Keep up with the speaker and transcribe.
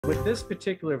With this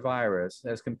particular virus,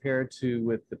 as compared to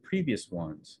with the previous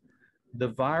ones, the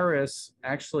virus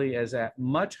actually is at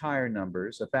much higher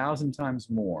numbers, 1,000 times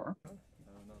more.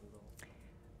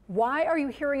 Why are you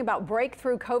hearing about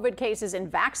breakthrough COVID cases in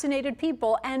vaccinated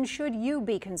people, and should you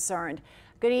be concerned?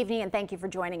 Good evening, and thank you for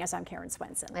joining us. I'm Karen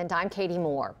Swenson. And I'm Katie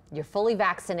Moore. You're fully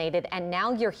vaccinated, and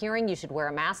now you're hearing you should wear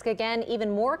a mask again. Even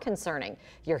more concerning,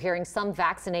 you're hearing some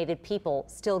vaccinated people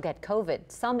still get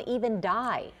COVID. Some even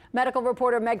die. Medical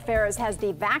reporter Meg Ferris has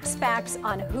the Vax Facts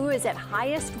on who is at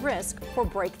highest risk for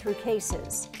breakthrough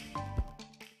cases.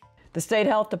 The state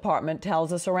health department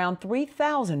tells us around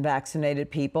 3,000 vaccinated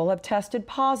people have tested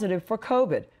positive for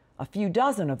COVID. A few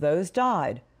dozen of those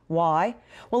died. Why?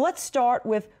 Well, let's start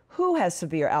with who has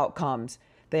severe outcomes.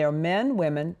 They are men,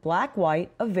 women, black,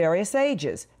 white, of various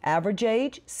ages. Average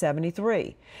age,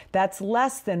 73. That's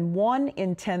less than 1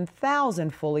 in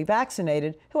 10,000 fully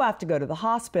vaccinated who have to go to the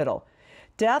hospital.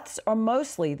 Deaths are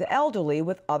mostly the elderly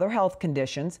with other health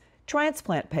conditions,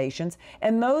 transplant patients,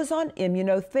 and those on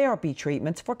immunotherapy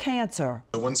treatments for cancer.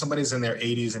 When somebody's in their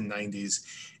 80s and 90s,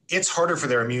 it's harder for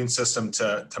their immune system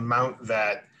to mount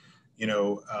that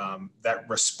that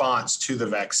response to the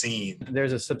vaccine.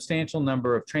 There's a substantial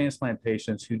number of transplant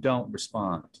patients who don't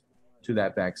respond to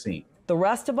that vaccine. The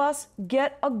rest of us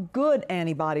get a good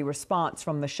antibody response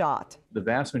from the shot. The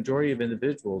vast majority of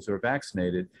individuals who are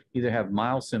vaccinated either have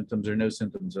mild symptoms or no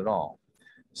symptoms at all.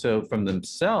 So from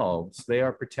themselves, they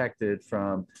are protected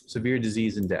from severe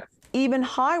disease and death. Even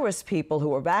high-risk people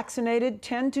who are vaccinated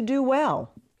tend to do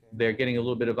well. They're getting a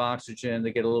little bit of oxygen,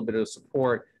 they get a little bit of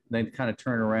support, and they kind of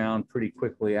turn around pretty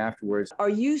quickly afterwards. Are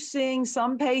you seeing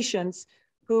some patients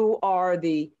who are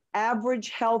the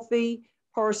average healthy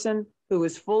person who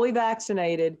is fully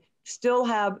vaccinated still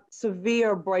have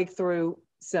severe breakthrough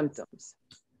symptoms?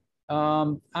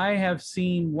 I have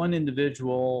seen one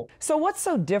individual. So what's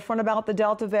so different about the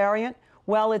Delta variant?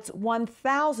 Well, it's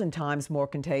 1,000 times more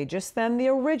contagious than the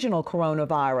original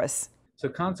coronavirus. So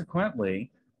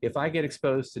consequently, if I get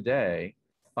exposed today,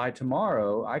 by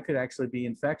tomorrow, I could actually be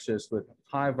infectious with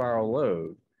high viral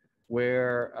load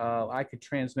where I could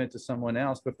transmit to someone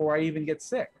else before I even get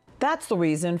sick. That's the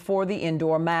reason for the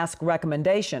indoor mask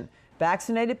recommendation.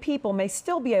 Vaccinated people may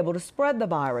still be able to spread the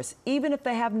virus, even if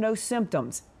they have no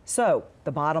symptoms. So,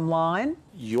 the bottom line?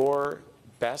 Your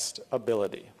best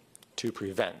ability to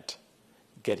prevent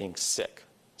getting sick,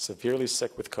 severely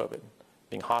sick with COVID,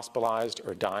 being hospitalized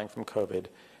or dying from COVID,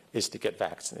 is to get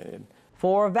vaccinated.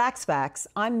 For Vax Facts,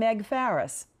 I'm Meg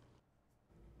Ferris.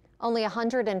 Only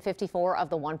 154 of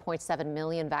the 1.7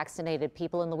 million vaccinated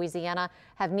people in Louisiana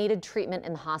have needed treatment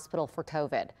in the hospital for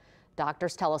COVID.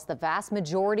 Doctors tell us the vast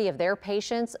majority of their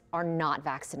patients are not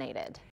vaccinated.